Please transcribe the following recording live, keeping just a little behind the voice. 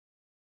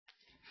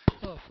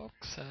Hello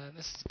folks,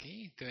 this is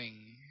Guy doing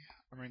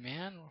Armory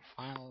Man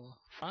Final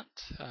Front,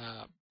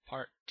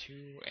 Part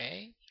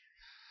 2A.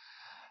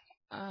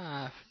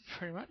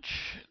 Pretty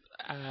much,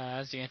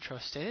 as the intro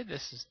stated,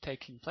 this is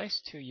taking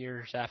place 2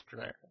 years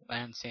after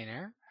Land, Sea, and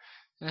Air,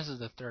 and this is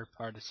the third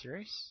part of the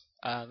series.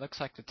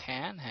 Looks like the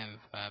TAN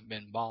have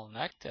been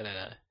bottlenecked at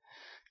a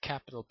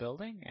Capitol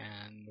building,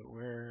 and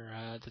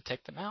we're to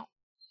take them out.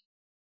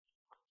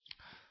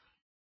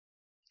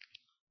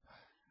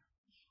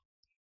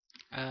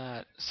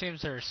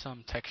 Seems there's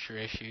some texture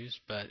issues,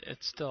 but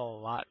it's still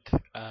a lot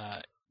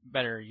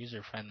better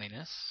user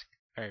friendliness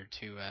compared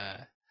to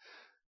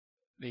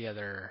the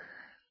other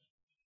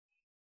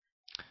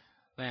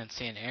Land,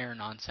 Sea, and Air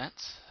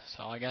nonsense.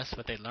 So I guess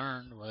what they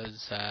learned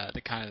was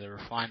to kind of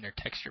refine their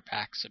texture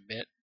packs a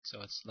bit,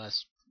 so it's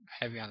less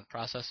heavy on the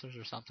processors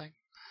or something.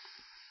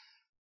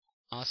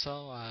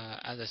 Also,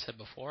 as I said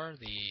before,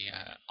 the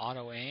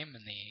auto aim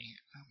and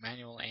the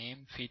manual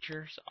aim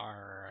features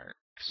are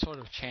sort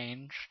of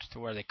changed to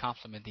where they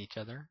complement each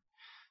other,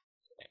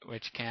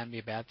 which can be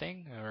a bad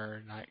thing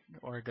or not,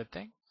 or a good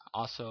thing.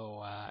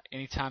 Also,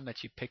 anytime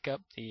that you pick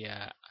up the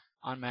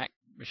on-mat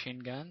machine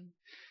gun,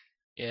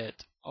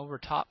 it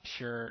overtops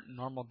your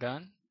normal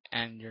gun,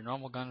 and your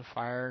normal gun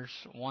fires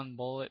one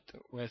bullet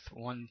with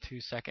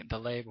 1-2 second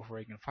delay before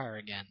you can fire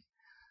again,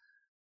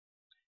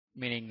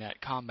 meaning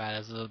that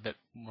combat is a little bit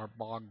more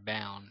bogged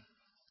down.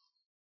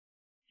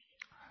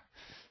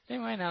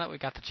 Anyway, now that we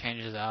got the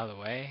changes out of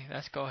the way,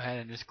 let's go ahead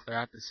and just clear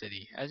out the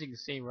city. As you can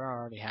see, we're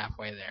already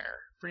halfway there.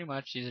 Pretty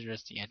much these are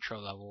just the intro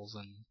levels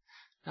and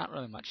not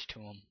really much to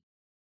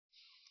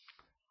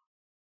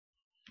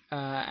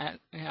them.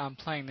 I'm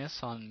playing this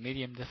on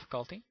medium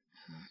difficulty,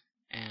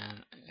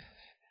 and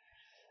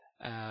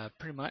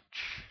pretty much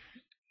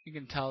you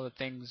can tell that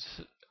things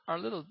are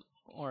a little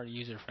more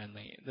user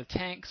friendly. The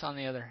tanks, on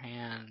the other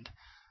hand,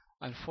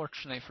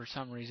 unfortunately for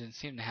some reason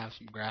seem to have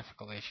some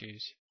graphical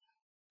issues.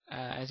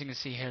 As you can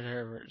see here,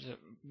 there's a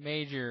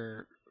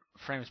major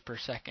frames per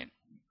second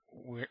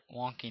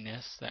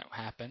wonkiness that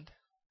happened.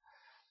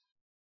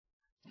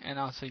 And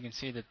also you can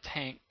see the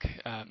tank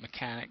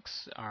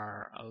mechanics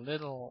are a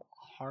little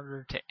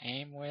harder to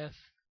aim with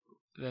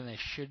than they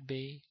should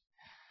be.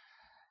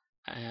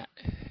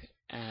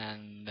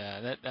 And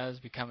that has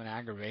become an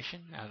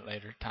aggravation at a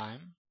later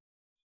time.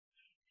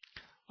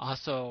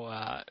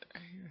 Also,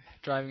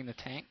 driving the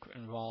tank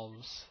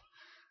involves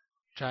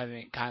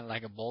driving kind of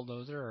like a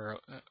bulldozer or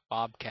a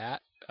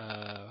bobcat,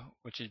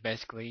 which is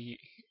basically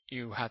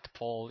you have to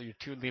pull your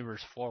two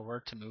levers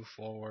forward to move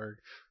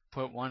forward,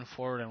 put one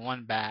forward and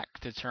one back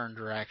to turn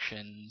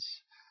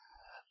directions,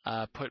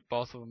 put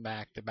both of them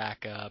back to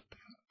back up.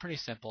 Pretty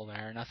simple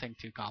there, nothing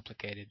too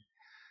complicated.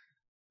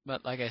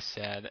 But like I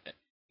said,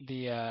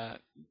 the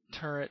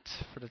turret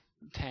for the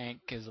tank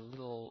is a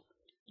little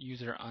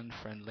user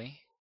unfriendly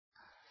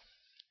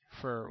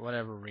for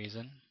whatever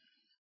reason.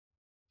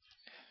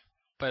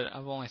 But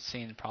I've only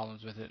seen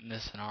problems with it in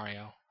this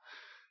scenario.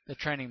 The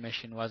training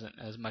mission wasn't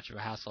as much of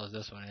a hassle as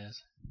this one is.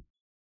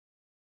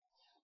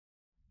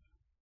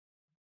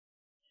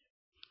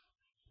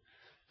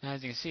 Now,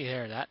 as you can see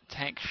here, that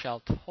tank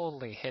shell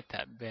totally hit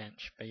that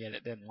bench, but yet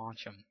it didn't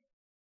launch him.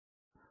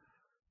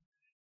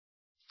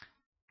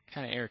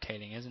 Kind of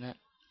irritating, isn't it?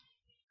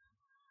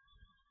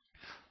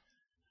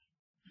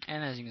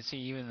 And as you can see,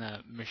 even the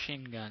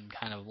machine gun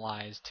kind of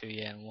lies to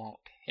you and won't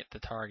hit the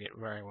target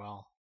very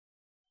well.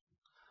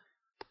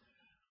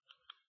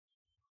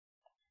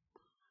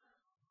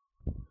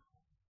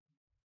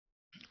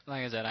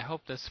 Like I said, I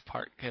hope this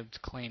part gets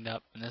cleaned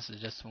up and this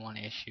is just one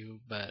issue,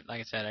 but like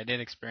I said, I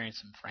did experience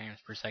some frames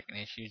per second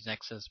issues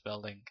next to this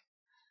building,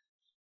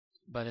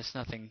 but it's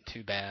nothing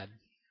too bad.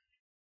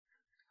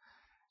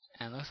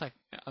 And it looks like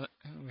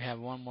we have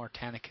one more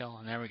Tana kill,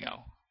 and there we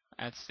go.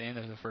 That's the end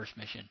of the first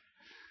mission.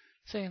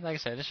 See, like I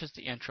said, it's just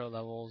the intro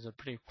levels. They're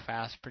pretty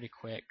fast, pretty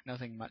quick,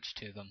 nothing much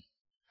to them.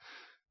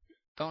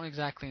 Don't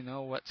exactly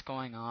know what's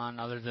going on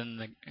other than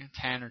the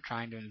TAN are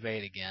trying to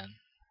invade again.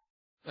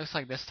 Looks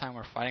like this time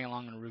we're fighting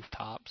along the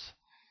rooftops,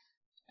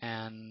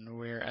 and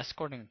we're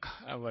escorting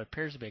what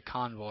appears to be a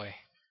convoy.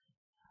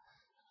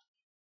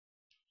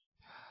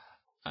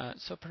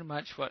 So pretty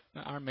much what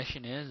our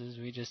mission is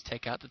we just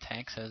take out the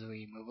tanks as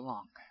we move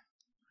along,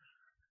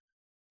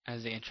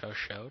 as the intro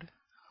showed.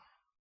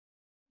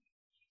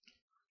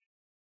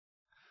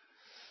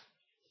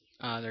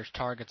 There's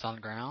targets on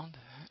the ground,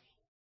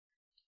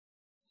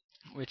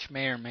 which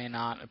may or may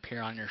not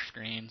appear on your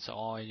screen, so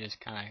always just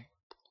kind of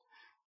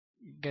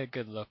get a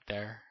good look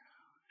there.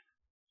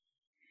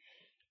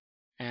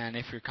 And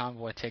if your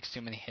convoy takes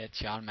too many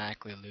hits, you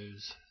automatically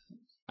lose.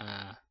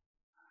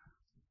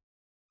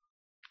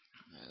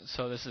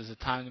 So this is a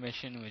timed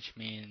mission, which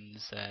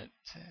means that,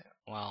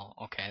 well,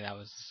 okay, that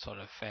was sort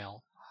of a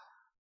fail.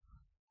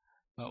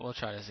 But we'll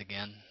try this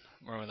again,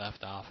 where we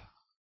left off.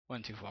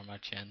 Went too far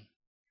much in.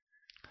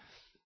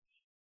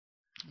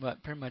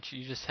 But pretty much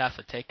you just have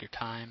to take your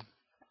time,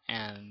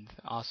 and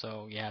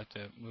also you have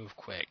to move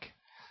quick.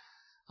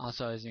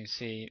 Also, as you can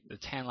see, the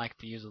TAN like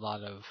to use a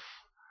lot of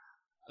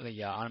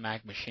the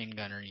automatic machine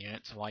gunner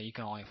units, why you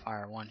can only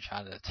fire one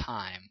shot at a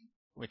time,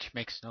 which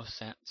makes no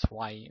sense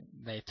why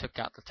they took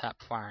out the tap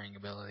firing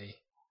ability.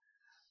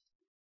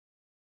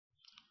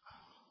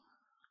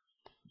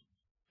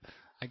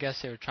 I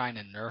guess they were trying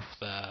to nerf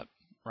the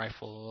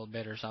rifle a little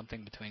bit or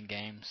something between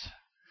games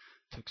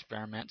to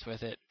experiment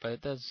with it, but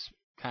it does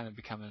kind of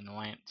become an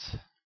annoyance.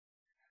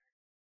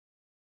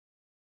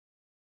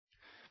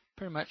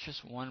 Pretty much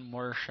just one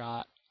mortar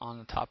shot on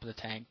the top of the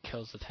tank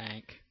kills the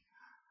tank.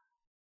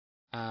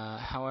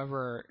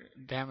 However,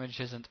 damage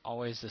isn't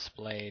always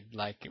displayed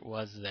like it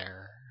was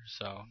there,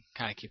 so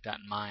kind of keep that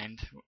in mind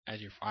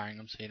as you're firing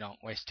them so you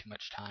don't waste too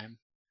much time.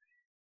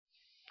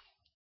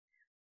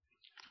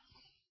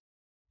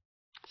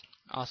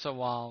 Also,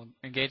 while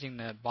engaging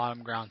the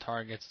bottom ground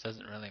targets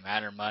doesn't really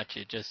matter much,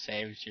 it just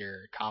saves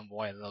your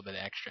convoy a little bit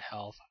of extra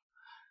health.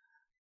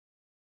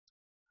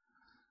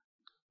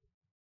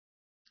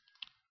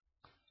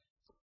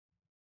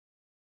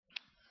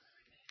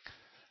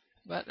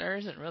 But there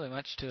isn't really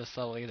much to this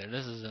level either.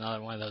 This is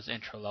another one of those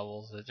intro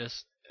levels that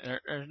just,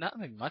 there's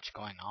nothing much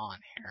going on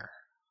here.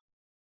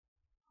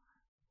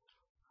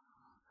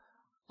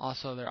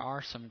 Also, there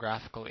are some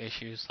graphical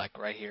issues, like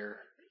right here.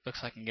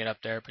 Looks like I can get up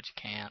there, but you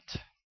can't.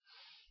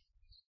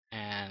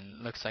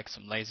 And looks like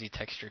some lazy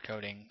texture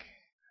coding.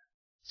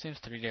 Seems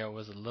 3DO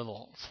was a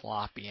little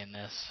sloppy in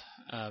this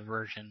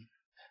version,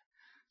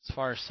 as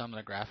far as some of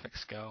the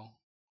graphics go.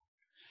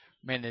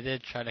 I mean, they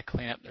did try to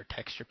clean up their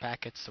texture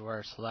packets to where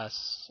it's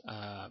less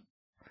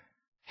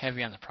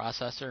heavy on the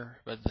processor,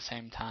 but at the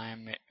same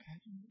time,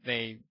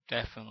 they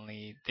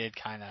definitely did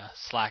kind of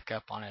slack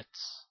up on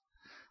its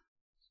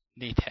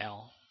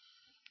detail.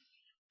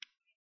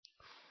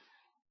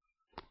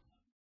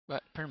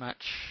 But pretty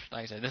much,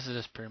 like I said, this is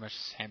just pretty much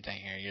the same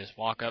thing here. You just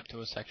walk up to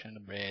a section of the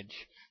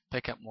bridge,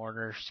 pick up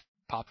mortars,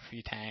 pop a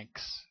few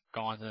tanks,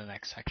 go on to the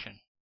next section.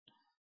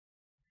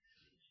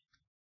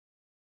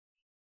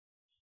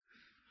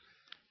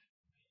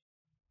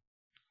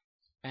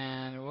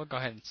 And we'll go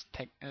ahead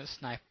and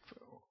snipe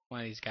one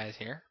of these guys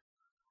here.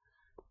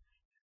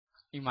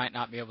 You might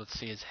not be able to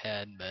see his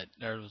head, but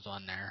there was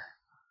one there.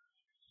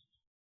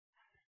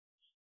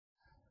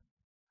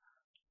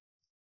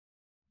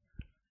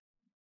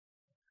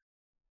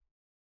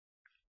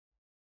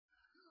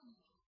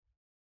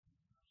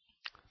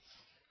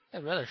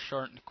 A rather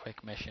short and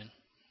quick mission.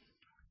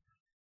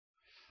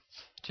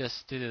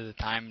 Just due to the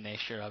time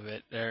nature of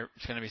it, there's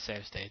going to be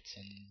save states,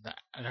 and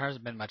there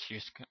hasn't been much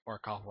use or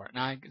call for it.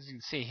 Now, as you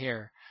can see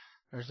here,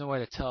 there's no way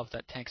to tell if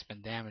that tank's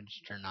been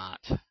damaged or not.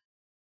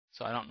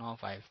 So I don't know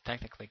if I've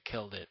technically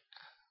killed it,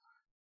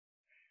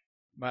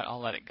 but I'll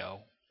let it go.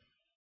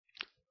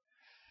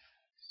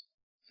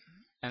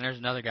 And there's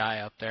another guy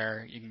up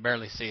there. You can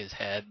barely see his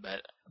head,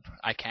 but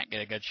I can't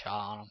get a good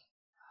shot on him.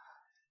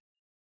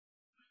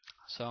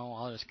 So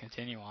I'll just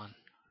continue on.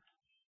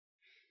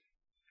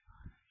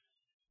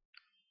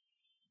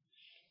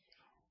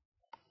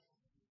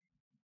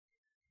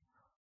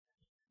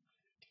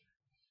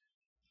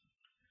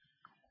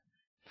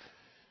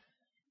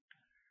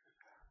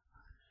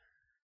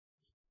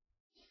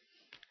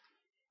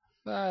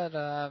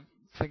 But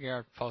figure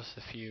I'd post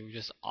a few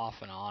just off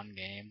and on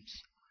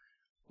games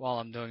while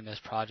I'm doing this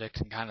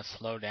project and kind of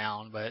slow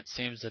down, but it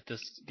seems that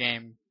this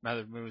game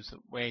rather moves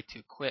way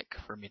too quick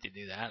for me to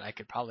do that. I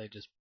could probably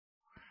just,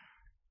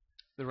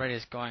 the rate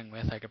it's going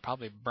with, I could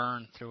probably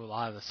burn through a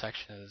lot of the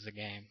sections of the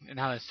game. And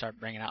now they start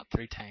bringing out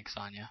 3 tanks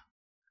on you.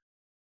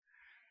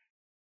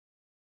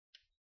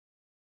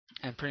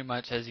 And pretty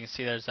much, as you can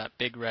see, there's that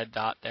big red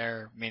dot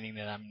there, meaning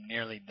that I'm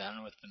nearly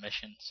done with the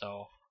mission.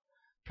 So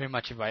pretty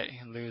much if I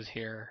lose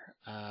here,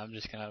 I'm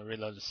just going to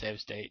reload the save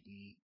state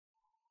and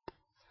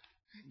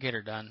get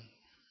her done.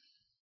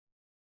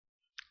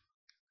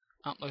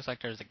 Oh, looks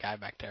like there's a guy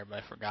back there, but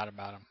I forgot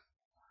about him.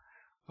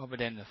 Hope it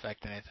didn't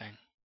affect anything.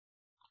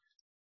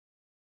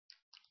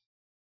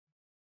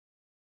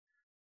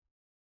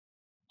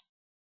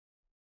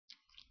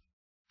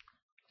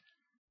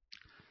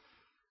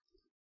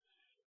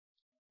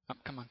 Oh,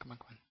 come on.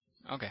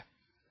 Okay.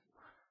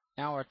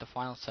 Now we're at the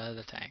final set of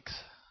the tanks.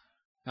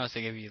 Notice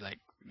they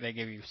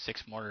give you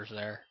 6 mortars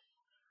there.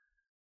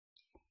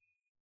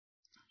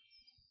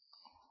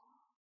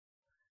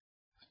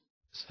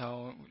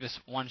 So just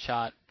one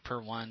shot per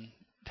one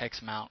takes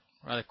them out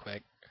rather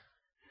quick.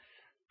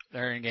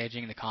 They're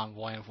engaging the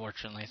convoy,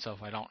 unfortunately, so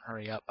if I don't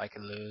hurry up, I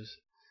could lose.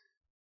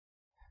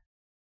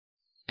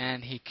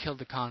 And he killed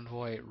the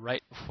convoy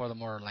right before the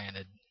mortar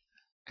landed.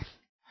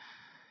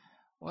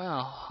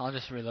 Well, I'll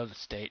just reload the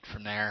state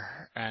from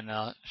there, and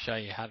I'll show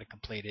you how to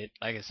complete it.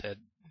 Like I said,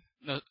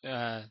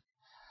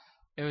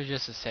 it was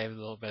just to save a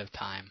little bit of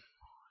time.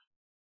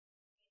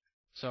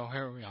 So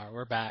here we are.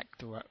 We're back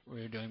to what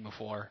we were doing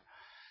before.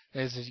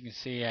 As you can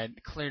see, I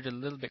cleared it a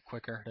little bit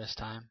quicker this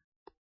time.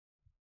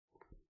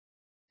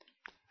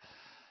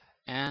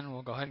 And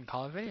we'll go ahead and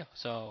call it a video.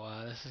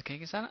 So this is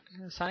Kinky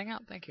signing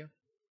out. Thank you.